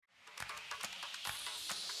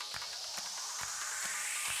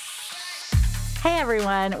Hey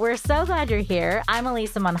everyone, we're so glad you're here. I'm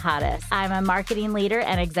Elisa Monjadas. I'm a marketing leader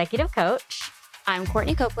and executive coach. I'm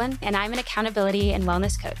Courtney Copeland, and I'm an accountability and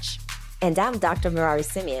wellness coach. And I'm Dr. Merari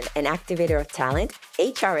Simeon, an activator of talent,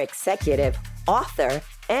 HR executive, author,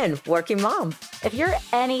 and working mom. If you're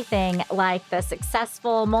anything like the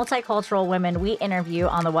successful multicultural women we interview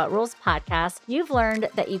on the What Rules podcast, you've learned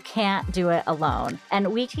that you can't do it alone.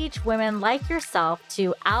 And we teach women like yourself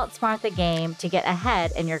to outsmart the game to get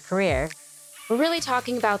ahead in your career. We're really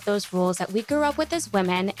talking about those rules that we grew up with as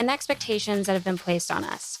women and the expectations that have been placed on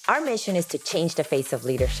us. Our mission is to change the face of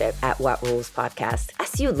leadership at What Rules podcast.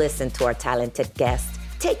 As you listen to our talented guests,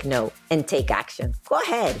 take note and take action. Go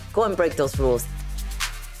ahead, go and break those rules.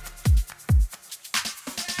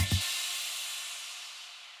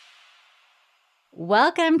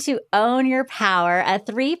 Welcome to Own Your Power, a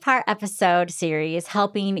 3-part episode series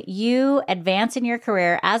helping you advance in your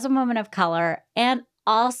career as a woman of color and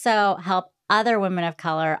also help other women of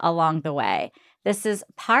color along the way. This is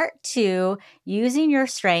part 2, using your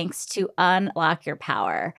strengths to unlock your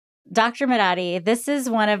power. Dr. Merari, this is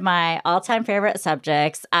one of my all-time favorite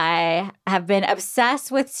subjects. I have been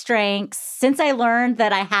obsessed with strengths since I learned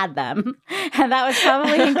that I had them, and that was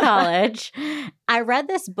probably in college. I read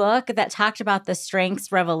this book that talked about the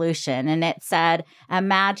strengths revolution, and it said,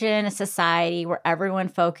 imagine a society where everyone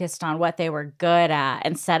focused on what they were good at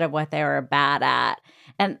instead of what they were bad at.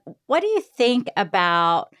 And what do you think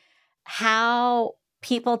about how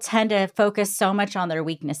people tend to focus so much on their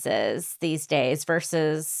weaknesses these days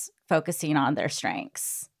versus focusing on their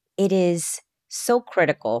strengths? It is so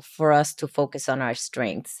critical for us to focus on our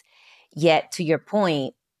strengths. Yet, to your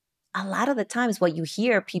point, a lot of the times what you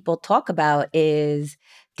hear people talk about is,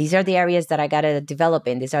 these are the areas that I got to develop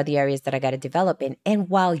in. These are the areas that I got to develop in. And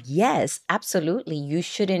while, yes, absolutely, you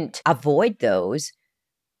shouldn't avoid those,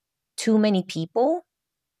 too many people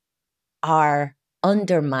are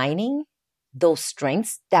undermining those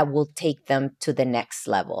strengths that will take them to the next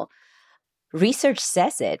level. Research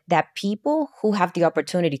says it, that people who have the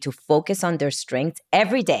opportunity to focus on their strengths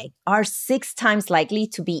every day are 6 times likely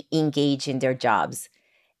to be engaged in their jobs.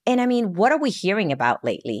 And I mean, what are we hearing about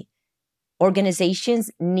lately?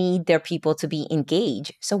 Organizations need their people to be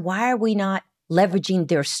engaged. So why are we not leveraging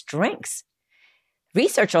their strengths?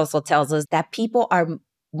 Research also tells us that people are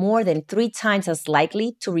more than 3 times as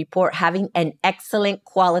likely to report having an excellent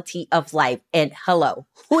quality of life. And hello,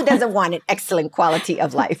 who doesn't want an excellent quality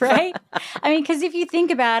of life? Right? I mean, because if you think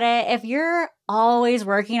about it, if you're always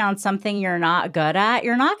working on something you're not good at,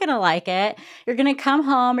 you're not going to like it. You're going to come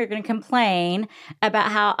home, you're going to complain about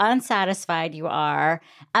how unsatisfied you are.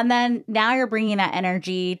 And then now you're bringing that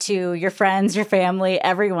energy to your friends, your family,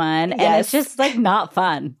 everyone. Yes. And it's just like not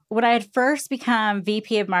fun. When I had first become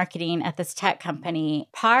VP of marketing at this tech company,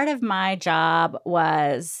 part of my job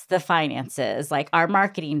was the finances, like our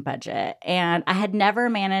marketing budget. And I had never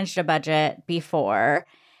managed a budget before.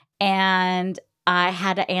 And I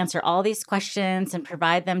had to answer all these questions and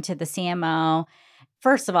provide them to the CMO.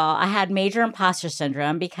 First of all, I had major imposter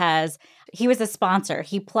syndrome because he was a sponsor.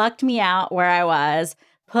 He plucked me out where I was,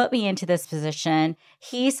 put me into this position.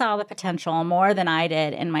 He saw the potential more than I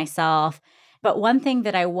did in myself. But one thing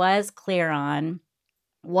that I was clear on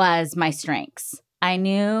was my strengths. I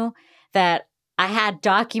knew that I had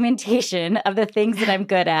documentation of the things that I'm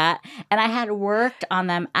good at, and I had worked on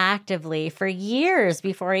them actively for years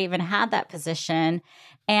before I even had that position.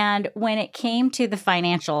 And when it came to the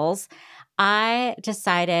financials, I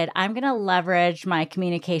decided I'm going to leverage my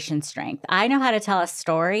communication strength. I know how to tell a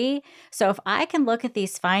story. So if I can look at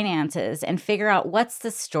these finances and figure out what's the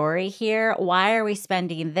story here, why are we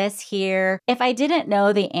spending this here? If I didn't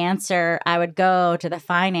know the answer, I would go to the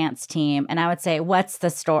finance team and I would say, what's the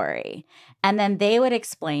story? And then they would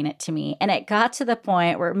explain it to me. And it got to the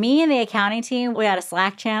point where me and the accounting team, we had a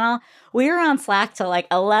Slack channel. We were on Slack till like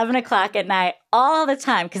 11 o'clock at night all the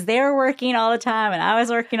time because they were working all the time and I was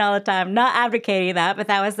working all the time. Not advocating that, but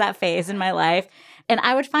that was that phase in my life. And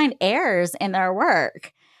I would find errors in their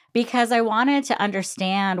work because I wanted to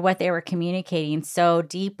understand what they were communicating so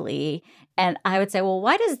deeply. And I would say, well,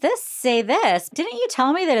 why does this say this? Didn't you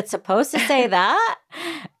tell me that it's supposed to say that?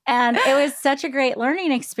 And it was such a great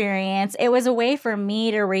learning experience. It was a way for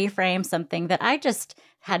me to reframe something that I just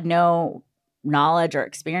had no knowledge or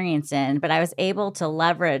experience in, but I was able to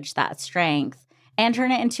leverage that strength and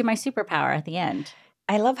turn it into my superpower at the end.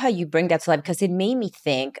 I love how you bring that to life because it made me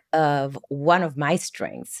think of one of my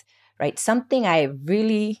strengths, right? Something I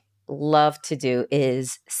really love to do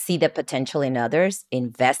is see the potential in others,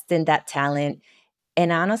 invest in that talent,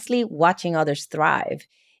 and honestly, watching others thrive.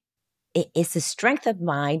 It's a strength of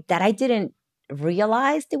mine that I didn't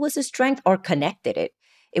realize it was a strength or connected it.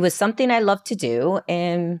 It was something I loved to do,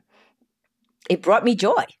 and it brought me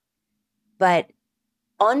joy. But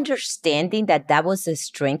understanding that that was a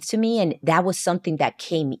strength to me and that was something that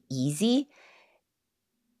came easy,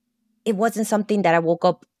 it wasn't something that I woke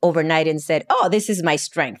up overnight and said, oh, this is my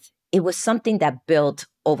strength. It was something that built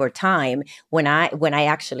over time when I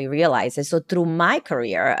actually realized it. So through my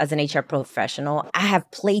career as an HR professional, I have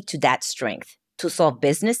played to that strength to solve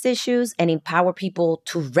business issues and empower people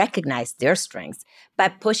to recognize their strengths by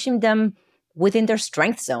pushing them within their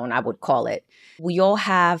strength zone, I would call it. We all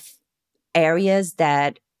have areas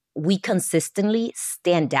that we consistently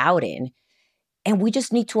stand out in, and we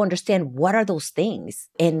just need to understand what are those things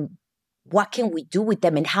and what can we do with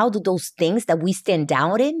them, and how do those things that we stand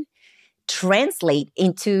out in translate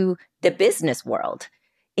into the business world,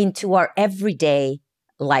 into our everyday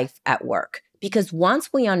life at work. Because once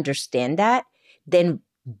we understand that, then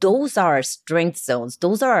those are our strength zones.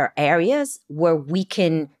 Those are our areas where we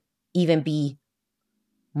can even be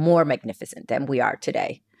more magnificent than we are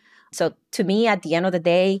today. So to me, at the end of the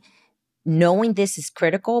day, knowing this is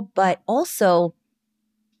critical, but also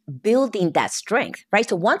building that strength, right?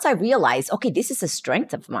 So once I realized, okay, this is a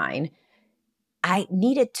strength of mine, I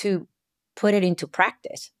needed to put it into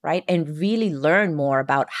practice, right? And really learn more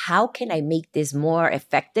about how can I make this more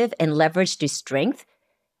effective and leverage this strength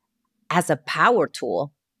as a power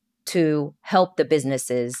tool to help the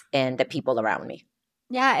businesses and the people around me.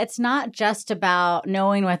 Yeah, it's not just about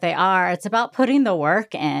knowing what they are. It's about putting the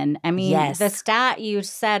work in. I mean, Yes. The stat you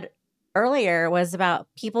said earlier was about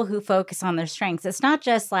people who focus on their strengths. It's not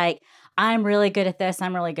just like, I'm really good at this,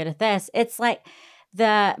 I'm really good at this. It's like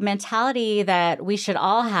the mentality that we should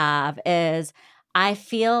all have is, I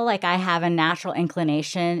feel like I have a natural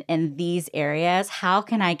inclination in these areas. How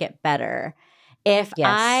can I get better? If Yes.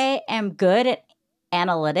 I am good at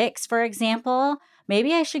analytics, for example,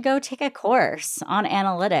 maybe I should go take a course on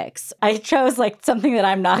analytics. I chose like something that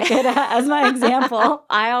I'm not good at as my example.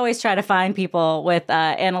 I always try to find people with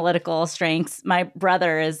analytical strengths. My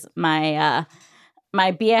brother is my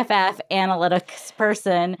BFF analytics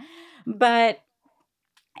person, but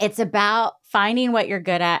it's about finding what you're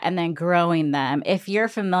good at and then growing them. If you're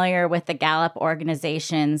familiar with the Gallup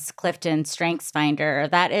organization's Clifton Strengths Finder,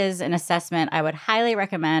 that is an assessment I would highly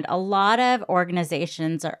recommend. A lot of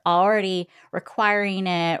organizations are already requiring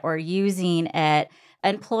it or using it.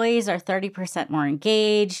 Employees are 30% more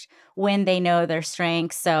engaged when they know their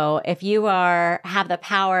strengths. So if you have the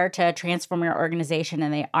power to transform your organization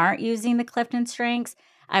and they aren't using the Clifton Strengths,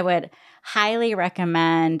 I would highly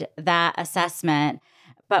recommend that assessment.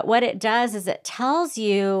 But what it does is it tells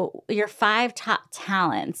you your 5 top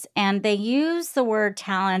talents, and they use the word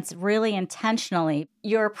talents really intentionally.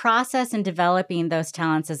 Your process in developing those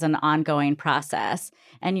talents is an ongoing process,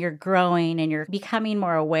 and you're growing and you're becoming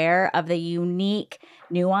more aware of the unique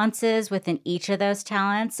nuances within each of those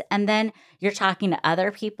talents. And then you're talking to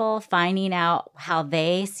other people, finding out how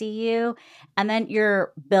they see you, and then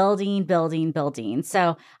you're building.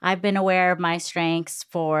 So I've been aware of my strengths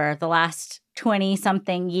for the last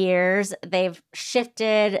 20-something years. They've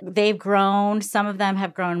shifted, they've grown. Some of them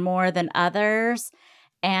have grown more than others.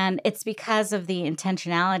 And it's because of the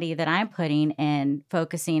intentionality that I'm putting in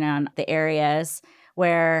focusing on the areas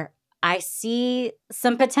where I see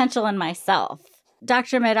some potential in myself.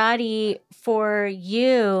 Dr. Medadi, for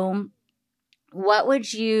you, what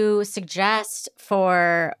would you suggest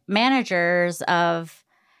for managers of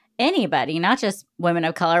anybody, not just women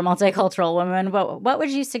of color, multicultural women, but what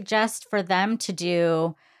would you suggest for them to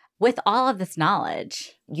do with all of this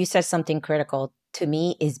knowledge? You said something critical to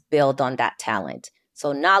me is build on that talent.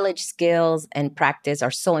 So knowledge, skills, and practice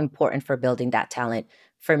are so important for building that talent.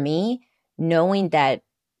 For me, knowing that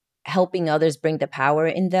helping others bring the power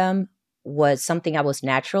in them was something I was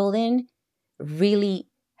natural in really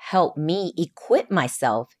helped me equip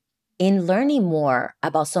myself in learning more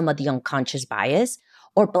about some of the unconscious bias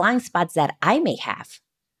or blind spots that I may have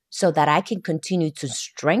so that I can continue to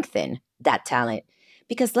strengthen that talent.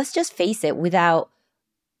 Because let's just face it, without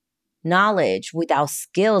knowledge, without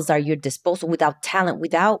skills at your disposal, without talent,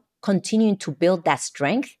 without continuing to build that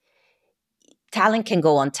strength, talent can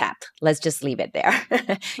go untapped. Let's just leave it there.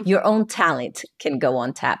 Your own talent can go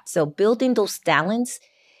untapped. So building those talents,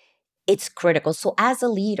 it's critical. So as a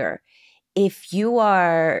leader, if you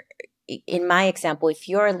are, in my example, if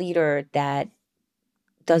you're a leader that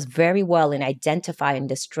does very well in identifying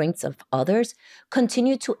the strengths of others,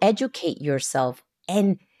 continue to educate yourself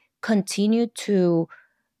and continue to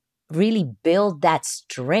really build that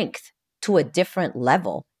strength to a different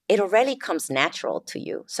level. It already comes natural to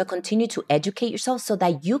you. So continue to educate yourself so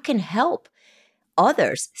that you can help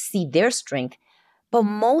others see their strength. But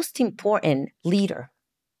most important, leader,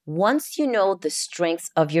 once you know the strengths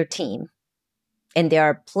of your team, and there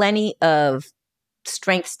are plenty of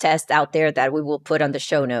strengths tests out there that we will put on the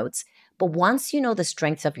show notes. But once you know the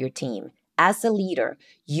strengths of your team, as a leader,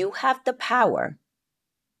 you have the power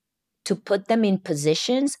to put them in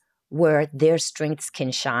positions where their strengths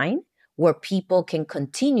can shine, where people can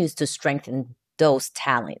continue to strengthen those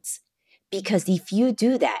talents. Because if you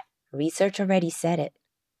do that, research already said it,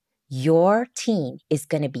 your team is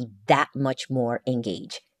going to be that much more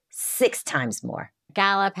engaged, 6 times more.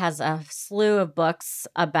 Gallup has a slew of books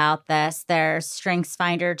about this. There's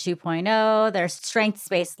StrengthsFinder 2.0. There's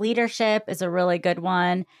Strengths-Based Leadership is a really good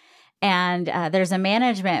one. And there's a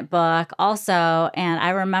management book also. And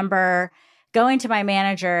I remember going to my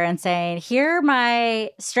manager and saying, here are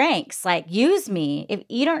my strengths, like use me. If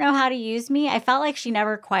you don't know how to use me, I felt like she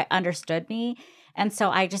never quite understood me. And so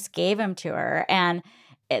I just gave them to her. And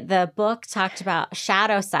the book talked about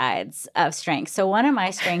shadow sides of strengths. So one of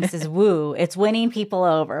my strengths is woo. It's winning people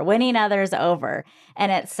over, winning others over.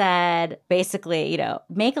 And it said basically,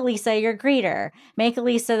 make Elisa your greeter, make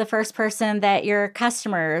Elisa the first person that your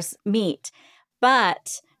customers meet.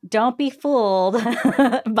 But don't be fooled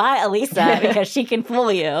by Elisa because she can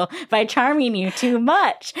fool you by charming you too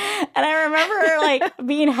much. And I remember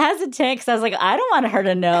being hesitant because I was like, I don't want her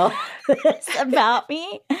to know this about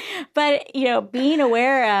me. But, being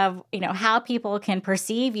aware of, how people can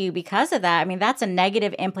perceive you because of that. I mean, that's a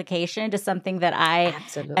negative implication to something that I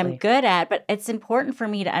am good at. But it's important for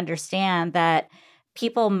me to understand that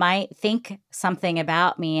people might think something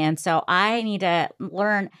about me. And so I need to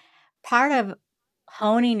learn. Part of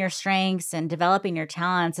honing your strengths and developing your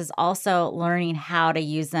talents is also learning how to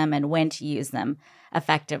use them and when to use them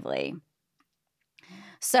effectively.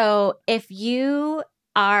 So if you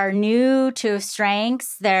are new to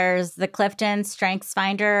strengths, there's the Clifton Strengths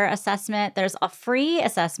Finder assessment. There's a free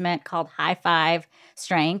assessment called High Five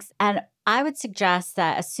Strengths. And I would suggest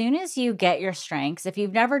that as soon as you get your strengths, if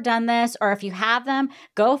you've never done this or if you have them,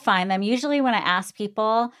 go find them. Usually when I ask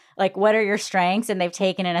people, what are your strengths? And they've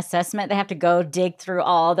taken an assessment, they have to go dig through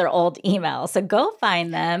all their old emails. So go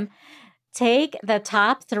find them. Take the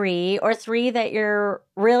top 3 or 3 that you're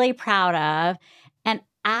really proud of and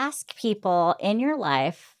ask people in your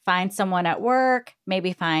life, find someone at work,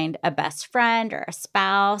 maybe find a best friend or a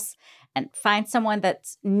spouse, and find someone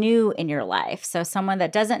that's new in your life. So someone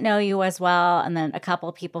that doesn't know you as well, and then a couple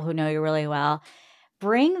of people who know you really well.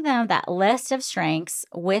 Bring them that list of strengths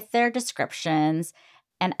with their descriptions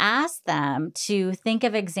and ask them to think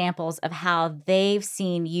of examples of how they've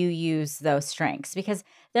seen you use those strengths, because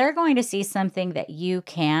they're going to see something that you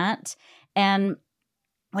can't. And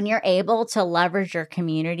when you're able to leverage your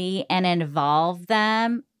community and involve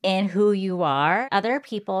them in who you are, other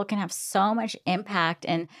people can have so much impact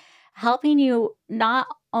in helping you not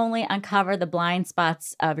only uncover the blind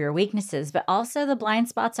spots of your weaknesses, but also the blind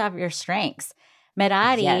spots of your strengths.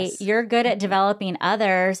 Medati, yes. You're good at developing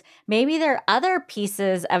others. Maybe there are other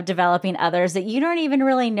pieces of developing others that you don't even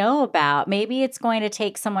really know about. Maybe it's going to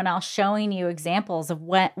take someone else showing you examples of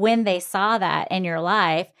when they saw that in your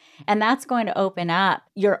life. And that's going to open up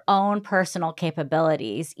your own personal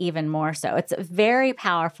capabilities even more so. It's very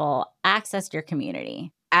powerful. Access your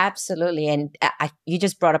community. Absolutely. And you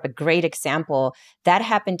just brought up a great example. That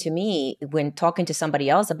happened to me when talking to somebody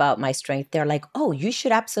else about my strength. They're like, oh, you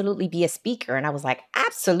should absolutely be a speaker. And I was like,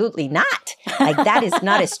 absolutely not. That is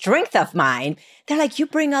not a strength of mine. They're like, you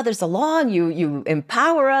bring others along, you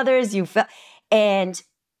empower others, and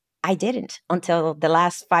I didn't until the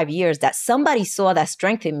last 5 years that somebody saw that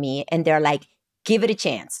strength in me and they're like, give it a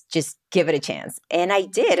chance. Just give it a chance. And I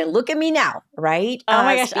did. And look at me now, right? Oh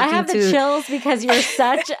my gosh. I have the chills because you're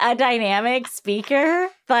such a dynamic speaker.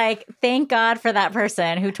 Thank God for that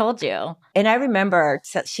person who told you. And I remember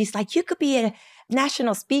she's like, you could be a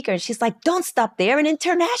national speaker. And she's like, don't stop there, an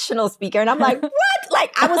international speaker. And I'm like, what?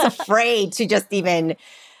 I was afraid to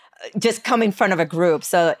just come in front of a group.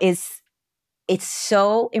 So it's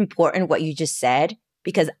so important what you just said,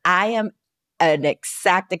 because I am an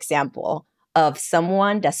exact example of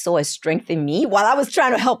someone that saw a strength in me while I was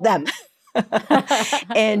trying to help them.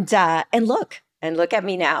 and look at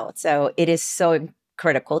me now. So it is so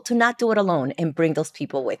critical to not do it alone and bring those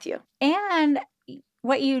people with you. And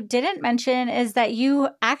what you didn't mention is that you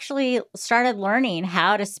actually started learning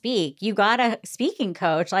how to speak. You got a speaking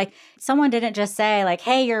coach. Someone didn't just say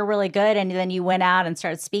hey, you're really good. And then you went out and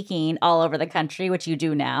started speaking all over the country, which you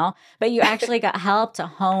do now, but you actually got help to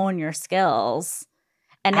hone your skills.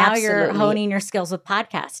 And now You're honing your skills with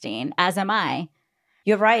podcasting, as am I.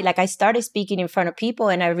 You're right. I started speaking in front of people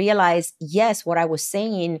and I realized, yes, what I was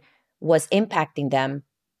saying was impacting them,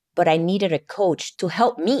 but I needed a coach to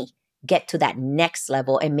help me get to that next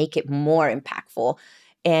level and make it more impactful.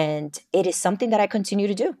 And it is something that I continue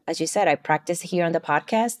to do. As you said, I practice here on the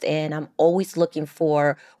podcast, and I'm always looking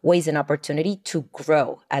for ways and opportunity to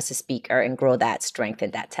grow as a speaker and grow that strength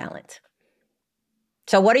and that talent.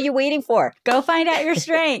 So what are you waiting for? Go find out your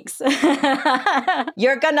strengths.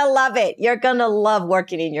 You're going to love it. You're going to love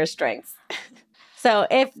working in your strengths. So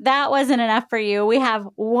if that wasn't enough for you, we have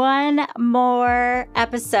one more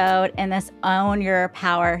episode in this Own Your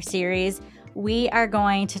Power series. We are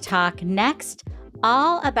going to talk next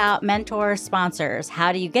all about mentor sponsors.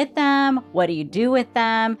 How do you get them? What do you do with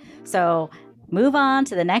them? So move on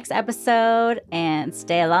to the next episode and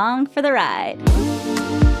stay along for the ride.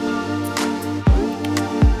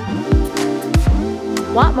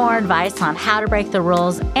 Want more advice on how to break the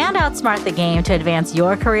rules and outsmart the game to advance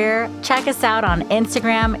your career? Check us out on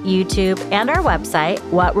Instagram, YouTube, and our website,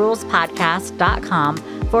 whatrulespodcast.com,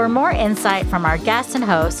 for more insight from our guests and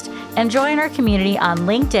host, and join our community on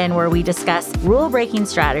LinkedIn where we discuss rule-breaking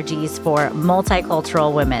strategies for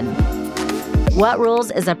multicultural women. What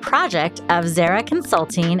Rules is a project of Zara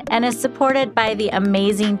Consulting and is supported by the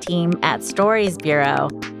amazing team at Stories Bureau.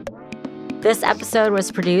 This episode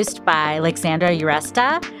was produced by Alexandra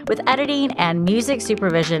Uresta with editing and music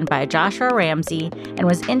supervision by Joshua Ramsey and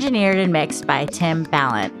was engineered and mixed by Tim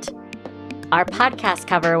Ballant. Our podcast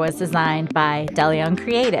cover was designed by DeLeon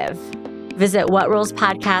Creative. Visit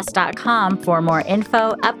whatrulespodcast.com for more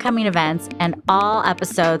info, upcoming events, and all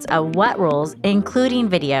episodes of What Rules, including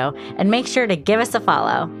video, and make sure to give us a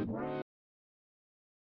follow.